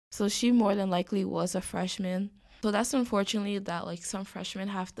live. So she more than likely was a freshman. So that's unfortunately that like some freshmen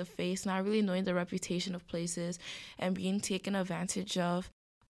have to face not really knowing the reputation of places and being taken advantage of.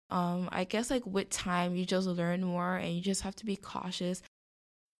 I guess like with time you just learn more, and you just have to be cautious.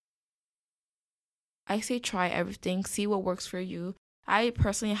 I say try everything, see what works for you. I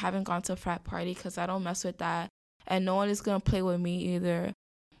personally haven't gone to a frat party because I don't mess with that, and no one is going to play with me either.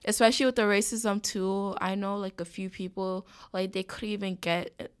 Especially with the racism too. I know like a few people, like they couldn't even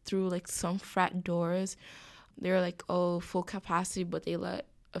get through like some frat doors. They're like, oh, full capacity, but they let,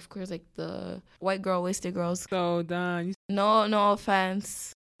 of course, like the white girl, wasted girls. So done. No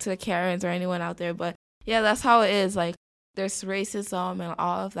offense to the Karens or anyone out there, but yeah, that's how it is. Like, there's racism and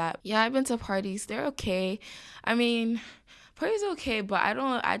all of that. Yeah, I've been to parties. They're okay. I mean, parties are okay, but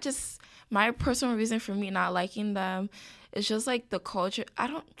my personal reason for me not liking them is just like the culture.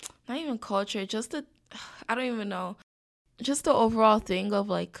 Not even culture, I don't even know. Just the overall thing of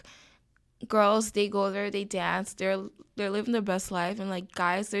like girls, they go there, they dance, they're living their best life, and like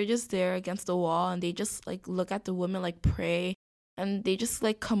guys, they're just there against the wall, and they just like look at the women like prey. And they just,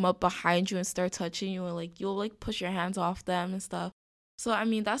 like, come up behind you and start touching you. And, like, you'll, like, push your hands off them and stuff. So, I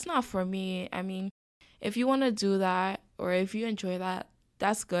mean, that's not for me. I mean, if you want to do that or if you enjoy that,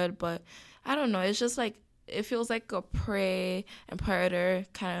 that's good. But I don't know. It's just, like, it feels like a prey and predator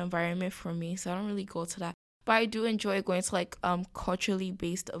kind of environment for me. So I don't really go to that. But I do enjoy going to like culturally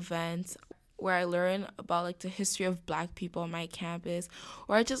based events where I learn about like the history of Black people on my campus,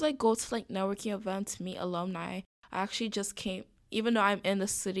 or I just like go to like networking events, meet alumni. I actually just came, even though I'm in the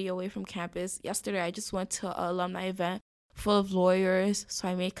city away from campus. Yesterday I just went to an alumni event full of lawyers, so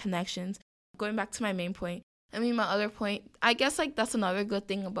I made connections. Going back to my main point, I mean, my other point, I guess like that's another good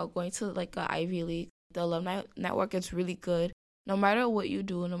thing about going to like a Ivy League. The alumni network is really good. No matter what you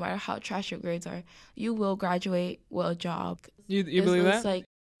do, no matter how trash your grades are, you will graduate with a job. You believe that? Like,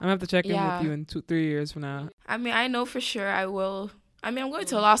 I'm gonna have to check in with you in 2-3 years from now. I mean, I know for sure I will. I mean, I'm going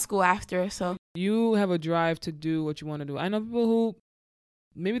to law school after, so. You have a drive to do what you want to do. I know people who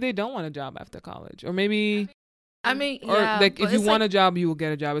maybe they don't want a job after college, or maybe. I mean, or yeah, like if you want a job, you will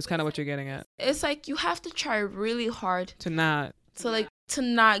get a job. It's kind of what you're getting at. It's like you have to try really hard to not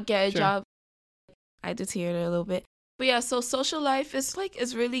get a job. I deteriorated a little bit, but yeah. So social life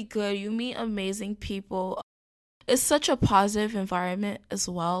is really good. You meet amazing people. It's such a positive environment as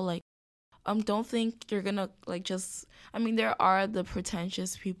well. Like, don't think you're gonna like just. I mean, there are the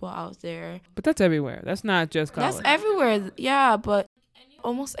pretentious people out there, but that's everywhere. That's not just college. That's everywhere. Yeah, but.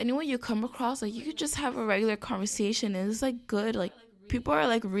 Almost anyone you come across, like you could just have a regular conversation and it's like good. Like people are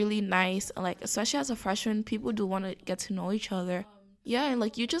like really nice, and like especially as a freshman, people do want to get to know each other. Yeah, and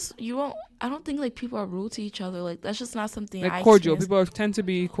like I don't think like people are rude to each other. Like that's just not something like cordial. People tend to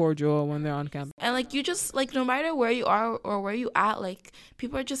be cordial when they're on campus. And like you just like no matter where you are or where you at, like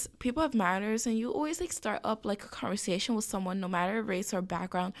people have manners, and you always like start up like a conversation with someone, no matter race or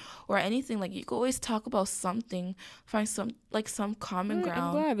background or anything. Like you can always talk about something, find some common ground.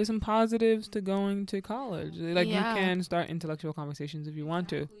 I'm glad there's some positives to going to college. Like you can start intellectual conversations if you want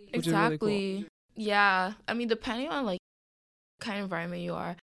to, which is really cool. Yeah, I mean depending on like kind of environment you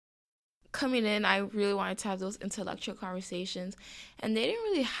are coming in, I really wanted to have those intellectual conversations, and they didn't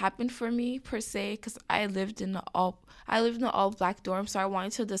really happen for me per se because I lived in an all Black dorm, so I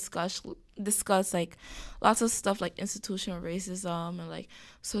wanted to discuss like lots of stuff like institutional racism and like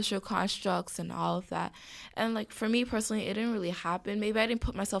social constructs and all of that. And like for me personally, it didn't really happen. Maybe I didn't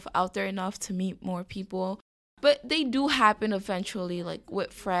put myself out there enough to meet more people, but they do happen eventually, like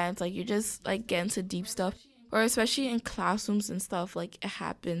with friends. Like you just like get into deep stuff. Or especially in classrooms and stuff, like it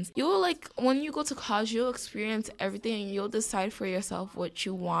happens. You'll like when you go to college, you'll experience everything and you'll decide for yourself what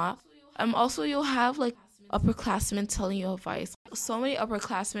you want. Also you'll have like upperclassmen telling you advice. So many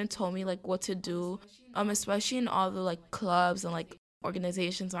upperclassmen told me like what to do. Especially in all the like clubs and like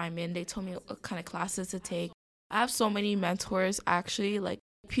organizations I'm in, they told me what kind of classes to take. I have so many mentors actually. Like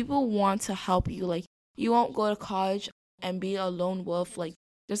people want to help you. Like you won't go to college and be a lone wolf. Like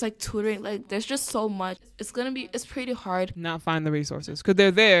there's like tutoring, like there's just so much. It's pretty hard. Not find the resources because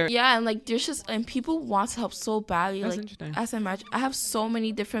they're there. Yeah, and like and people want to help so badly. That's like interesting. As I imagine, I have so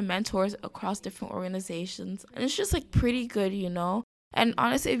many different mentors across different organizations, and it's just like pretty good, you know. And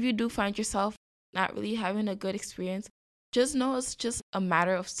honestly, if you do find yourself not really having a good experience, just know it's just a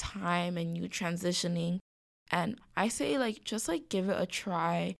matter of time and you transitioning. And I say like just like give it a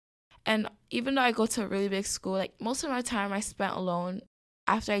try. And even though I go to a really big school, like most of my time I spent alone.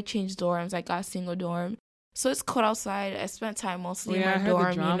 After I changed dorms, I got a single dorm. So it's cold outside. I spent time mostly in my dorm, I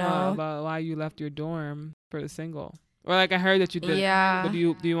heard the drama about why you left your dorm for the single. Or like I heard that you did. Yeah. But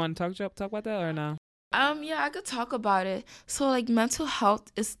do you want to talk about that or no? Yeah, I could talk about it. So like mental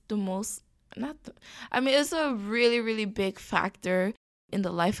health is it's a really, really big factor in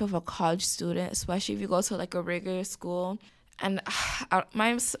the life of a college student, especially if you go to like a regular school. And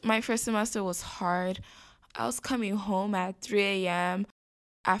my first semester was hard. I was coming home at 3 a.m.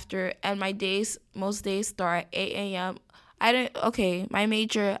 and most days start at 8 a.m. My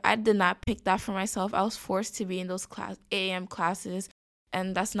major, I did not pick that for myself. I was forced to be in those 8 a.m. classes,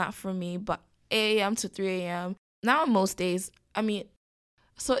 and that's not for me, but 8 a.m. to 3 a.m. Now most days, I mean,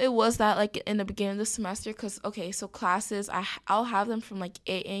 so it was that like in the beginning of the semester, because, so classes, I'll have them from like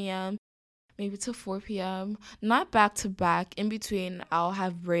 8 a.m. maybe to 4 p.m. Not back to back. In between, I'll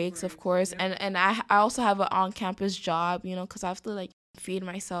have breaks, of course, and I also have an on-campus job, you know, because I have to like feed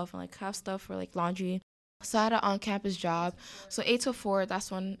myself and like have stuff for like laundry. So I had an on-campus job. So 8 to 4,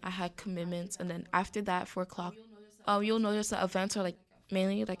 that's when I had commitments, and then after that, 4 o'clock, you'll notice the events are like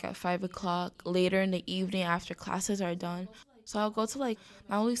mainly like at 5 o'clock later in the evening after classes are done. So I'll go to like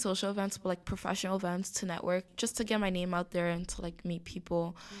not only social events but like professional events to network, just to get my name out there and to like meet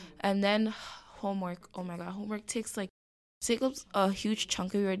people. And then homework. Oh my god, homework takes up a huge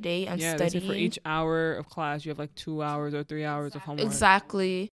chunk of your day and studying. Yeah, for each hour of class you have like 2 hours or 3 hours of homework.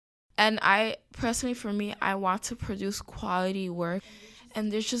 Exactly. And I personally, for me, I want to produce quality work,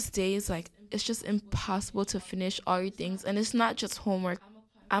 and there's just days like it's just impossible to finish all your things. And it's not just homework.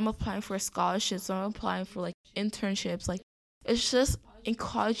 I'm applying for scholarships, I'm applying for like internships. Like, it's just in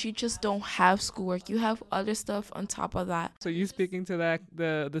college you just don't have schoolwork, you have other stuff on top of that. So you speaking to that,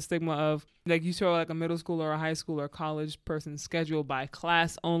 the stigma of like you saw like a middle school or a high school or college person scheduled by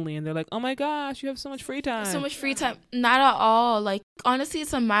class only, and they're like, oh my gosh, you have so much free time. So much free time. Not at all. Like, honestly,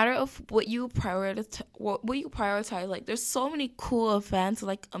 it's a matter of what you prioritize. What you prioritize. Like, there's so many cool events,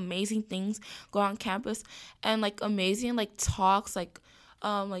 like amazing things go on campus, and like amazing like talks,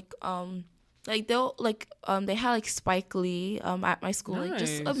 they'll they had like Spike Lee at my school. Nice. Like,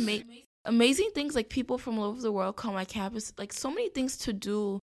 just amazing things. Like, people from all over the world come on campus. Like, so many things to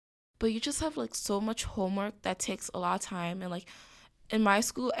do, but you just have like so much homework that takes a lot of time. And like in my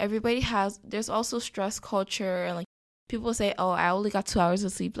school, there's also stress culture, and like people say, oh, I only got 2 hours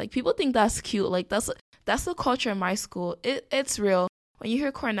of sleep. Like, people think that's cute. Like, that's the culture in my school. It's real. When you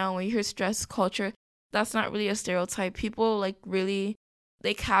hear Cornell, when you hear stress culture, that's not really a stereotype. People like really,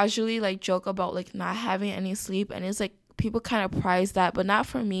 they casually like joke about like not having any sleep, and it's like people kind of prize that, but not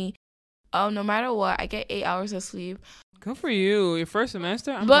for me. No matter what, I get 8 hours of sleep. Good for you. Your first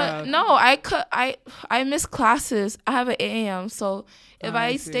semester? I'm but proud. No, I miss classes. I have an 8 a.m. So if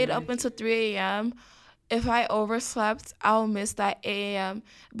I stayed up until 3 a.m., if I overslept, I'll miss that 8 a.m.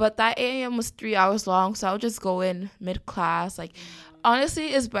 But that 8 a.m. was 3 hours long, so I'll just go in mid-class. Like, honestly,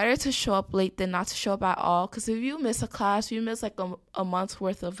 it's better to show up late than not to show up at all. Because if you miss a class, you miss like a month's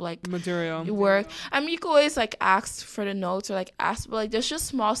worth of like material work. I mean, you can always like ask for the notes or like ask, but like there's just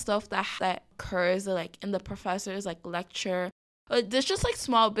small stuff that occurs like in the professor's like lecture. There's just like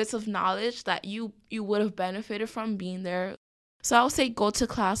small bits of knowledge that you would have benefited from being there. So I would say go to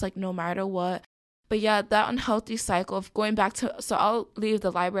class like no matter what. But yeah, that unhealthy cycle of going back to, so I'll leave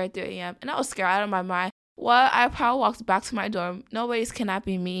the library at 3 a.m. and I was scared out of my mind. What? I probably walked back to my dorm. Nobody's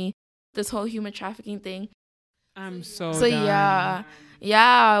kidnapping me. This whole human trafficking thing. I'm so dying.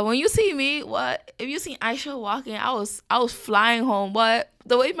 Yeah. When you see me, what? If you see Aisha walking, I was flying home. What?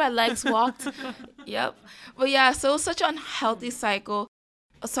 The way my legs walked. Yep. But yeah, so it was such an unhealthy cycle.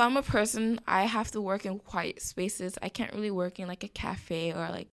 So I'm a person, I have to work in quiet spaces. I can't really work in like a cafe or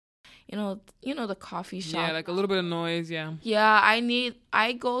like, you know the coffee shop. Yeah, like a little bit of noise, yeah. Yeah,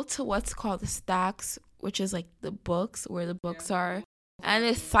 I go to what's called the stacks, which is like the books, where the books are. And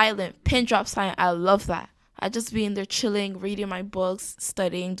it's silent, pin drop silent. I love that. I just be in there chilling, reading my books,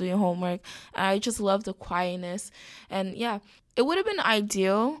 studying, doing homework. And I just love the quietness. And yeah, it would have been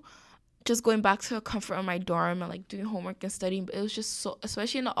ideal just going back to the comfort of my dorm and like doing homework and studying. But it was just so,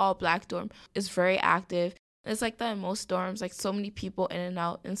 especially in the all black dorm, it's very active. It's like that in most dorms, like so many people in and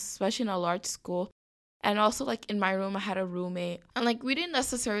out, and especially in a large school. And also, like, in my room, I had a roommate. And, like, we didn't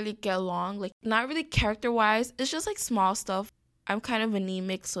necessarily get along. Like, not really character-wise. It's just, like, small stuff. I'm kind of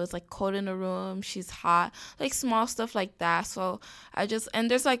anemic, so it's, like, cold in the room. She's hot. Like, small stuff like that. So, and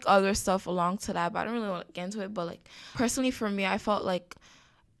there's, like, other stuff along to that. But I don't really want to get into it. But, like, personally for me, I felt like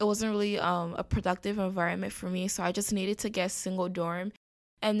it wasn't really a productive environment for me. So, I just needed to get a single dorm.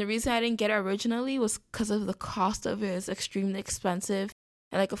 And the reason I didn't get it originally was because of the cost of it. It's extremely expensive.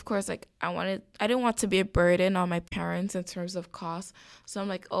 And, like, of course, like, I didn't want to be a burden on my parents in terms of cost. So I'm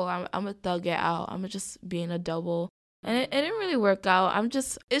like, oh, I'm going to thug it out. I'm going to just be in a double. And it didn't really work out.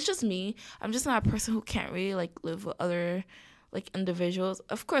 It's just me. I'm just not a person who can't really, like, live with other, like, individuals.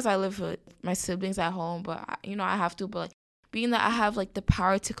 Of course, I live with my siblings at home, but, I have to. But, like, being that I have, like, the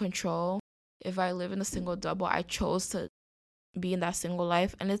power to control, if I live in a single double, I chose to be in that single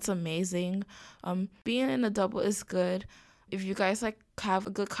life, and it's amazing. Being in a double is good if you guys like have a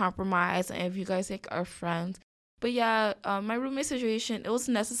good compromise and if you guys like are friends. But yeah, my roommate situation, it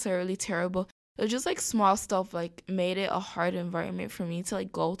wasn't necessarily terrible. It was just like small stuff like made it a hard environment for me to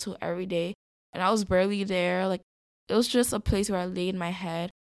like go to every day, and I was barely there. Like, it was just a place where I laid my head.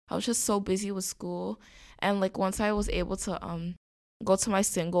 I was just so busy with school, and like once I was able to go to my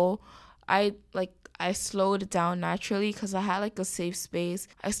single, I slowed it down naturally because I had like a safe space.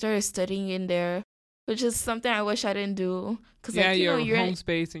 I started studying in there, which is something I wish I didn't do. Cause, yeah, like, your home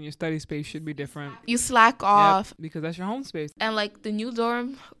space and your study space should be different. You slack off. Yep, because that's your home space. And like the new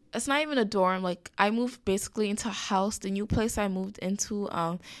dorm, it's not even a dorm. Like, I moved basically into a house. The new place I moved into,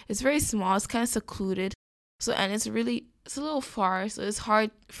 it's very small. It's kind of secluded. So, and it's a little far. So it's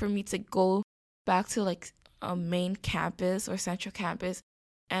hard for me to go back to like a main campus or central campus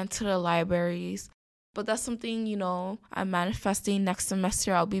and to the libraries. But that's something, I'm manifesting next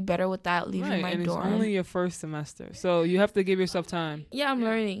semester. I'll be better with that, leaving my dorm. It's only your first semester. So you have to give yourself time. Yeah, I'm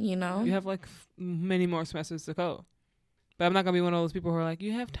learning, You have like many more semesters to go. But I'm not going to be one of those people who are like,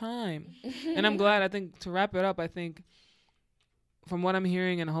 you have time. And I'm glad, I think, to wrap it up, I think from what I'm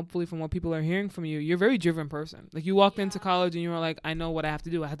hearing, and hopefully from what people are hearing from you, you're a very driven person. Like, you walked into college and you were like, I know what I have to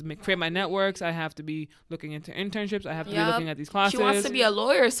do. I have to create my networks. I have to be looking into internships. I have to be looking at these classes. She wants to be a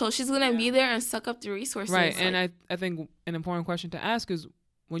lawyer, so she's going to be there and suck up the resources. Right. And I think an important question to ask is,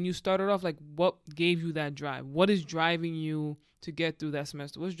 when you started off, like, what gave you that drive? What is driving you to get through that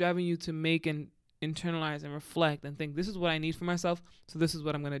semester? What's driving you to make and internalize and reflect and think, this is what I need for myself, so this is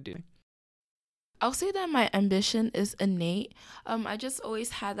what I'm going to do? I'll say that my ambition is innate. I just always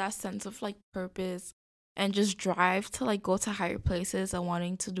had that sense of like purpose and just drive to like go to higher places and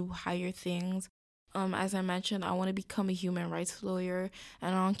wanting to do higher things. As I mentioned, I want to become a human rights lawyer,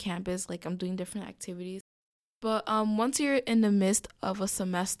 and on campus, like, I'm doing different activities. But once you're in the midst of a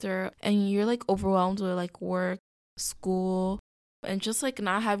semester and you're like overwhelmed with like work, school, and just like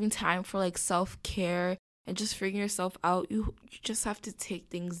not having time for like self-care and just figuring yourself out, you just have to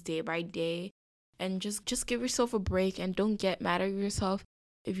take things day by day. And just give yourself a break, and don't get mad at yourself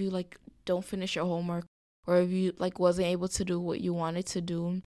if you like don't finish your homework, or if you like wasn't able to do what you wanted to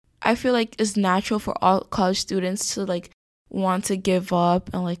do. I feel like it's natural for all college students to like want to give up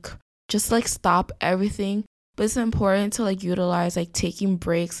and like just like stop everything. But it's important to like utilize like taking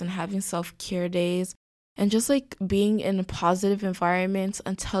breaks and having self-care days, and just like being in a positive environment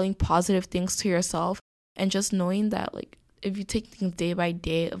and telling positive things to yourself, and just knowing that like if you take things day by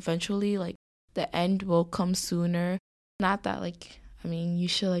day, eventually like the end will come sooner. Not that like, I mean, you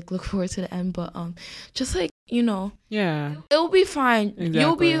should like look forward to the end, but just like, you know, yeah, it'll be fine. Exactly.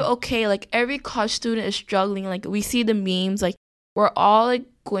 You'll be okay. Like, every college student is struggling. Like, we see the memes, like, we're all like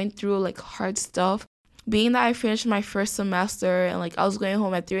going through like hard stuff. Being that I finished my first semester and like I was going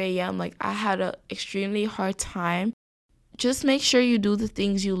home at 3 a.m., like, I had an extremely hard time. Just make sure you do the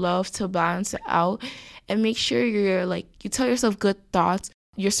things you love to balance it out, and make sure you're like, you tell yourself good thoughts.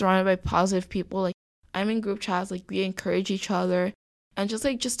 You're surrounded by positive people. Like, I'm in group chats, like, we encourage each other, and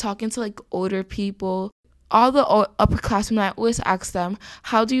just talking to like older people. All the upperclassmen, I always ask them,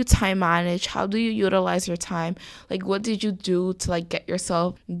 how do you time manage? How do you utilize your time? Like, what did you do to like get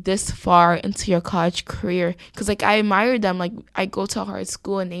yourself this far into your college career? Because like, I admire them. Like, I go to a hard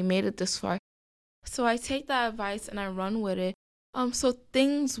school and they made it this far. So I take that advice and I run with it. So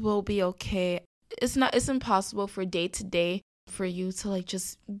things will be okay. It's impossible for day to day for you to like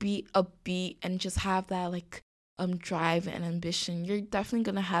just be upbeat and just have that like drive and ambition. You're definitely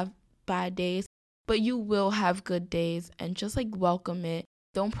gonna have bad days, but you will have good days, and just like welcome it.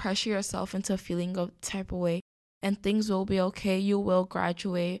 Don't pressure yourself into feeling a type of way, and things will be okay. You will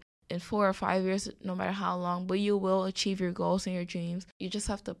graduate in 4 or 5 years, no matter how long, but you will achieve your goals and your dreams. You just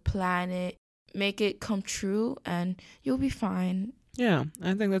have to plan it, make it come true, and you'll be fine. Yeah,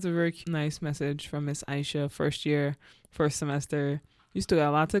 I think that's a very nice message from Miss Aisha, first year, first semester. You still got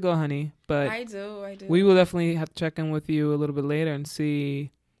a lot to go, honey, but I do. We will definitely have to check in with you a little bit later and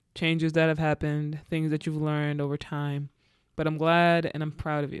see changes that have happened, things that you've learned over time. But I'm glad and I'm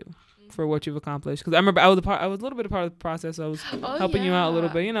proud of you for what you've accomplished. Because I remember I was a little bit a part of the process. I was helping you out a little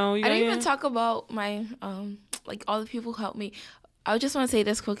bit, you know. I didn't even talk about my like all the people who helped me. I just want to say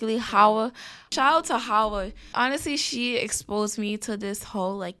this quickly. Hawa, shout out to Hawa. Honestly, she exposed me to this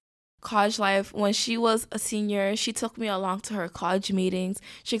whole like college life. When she was a senior, she took me along to her college meetings.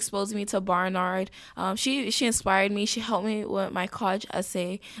 She exposed me to Barnard. She inspired me. She helped me with my college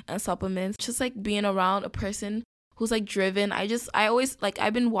essay and supplements. Just like being around a person who's like driven. I always like,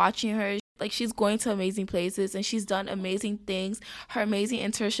 I've been watching her. Like, she's going to amazing places and she's done amazing things. Her amazing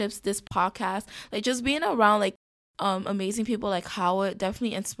internships, this podcast, like just being around like amazing people like Howard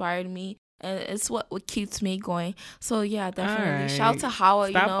definitely inspired me, and it's what keeps me going. So yeah, definitely. Right. Shout out to Howard.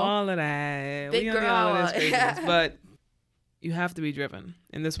 Stop you know, all of that. Big girl. All of this but you have to be driven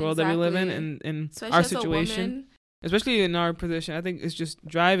in this world that we live in our situation, especially in our position. I think it's just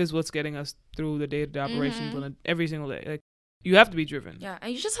drive is what's getting us through the day-to-day operations on every single day. Like, you have to be driven. Yeah,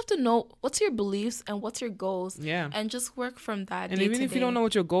 and you just have to know what's your beliefs and what's your goals. Yeah. And just work from that. And even if you don't know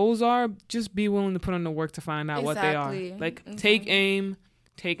what your goals are, just be willing to put in the work to find out what they are. Like, take aim,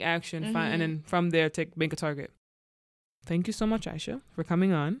 take action, find, and then from there, make a target. Thank you so much, Aisha, for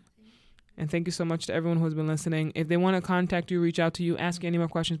coming on. And thank you so much to everyone who's been listening. If they want to contact you, reach out to you, ask you any more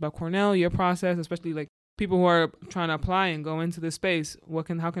questions about Cornell, your process, especially like people who are trying to apply and go into this space, how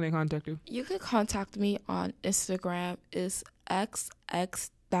can they contact you? You can contact me on Instagram. Is xx.aisha,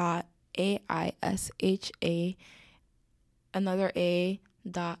 another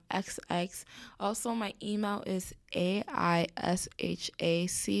a.xx. Also, my email is aishaconte,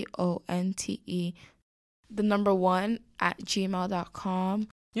 the number 1 @gmail.com.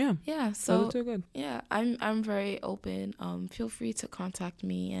 Yeah, so too good. Yeah, I'm very open. Feel free to contact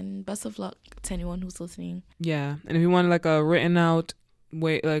me, and best of luck to anyone who's listening. Yeah, and if you want like a written out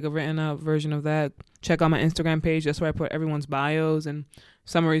version of that, check out my Instagram page. That's where I put everyone's bios and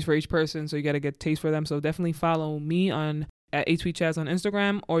summaries for each person, so you got to get taste for them. So definitely follow me at asweetchats on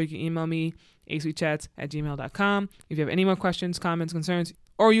Instagram, or you can email me asweetchats@gmail.com. If you have any more questions, comments, concerns,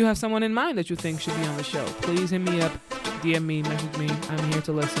 or you have someone in mind that you think should be on the show, please hit me up, DM me, message me. I'm here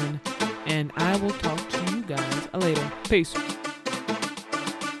to listen, and I will talk to you guys later. Peace.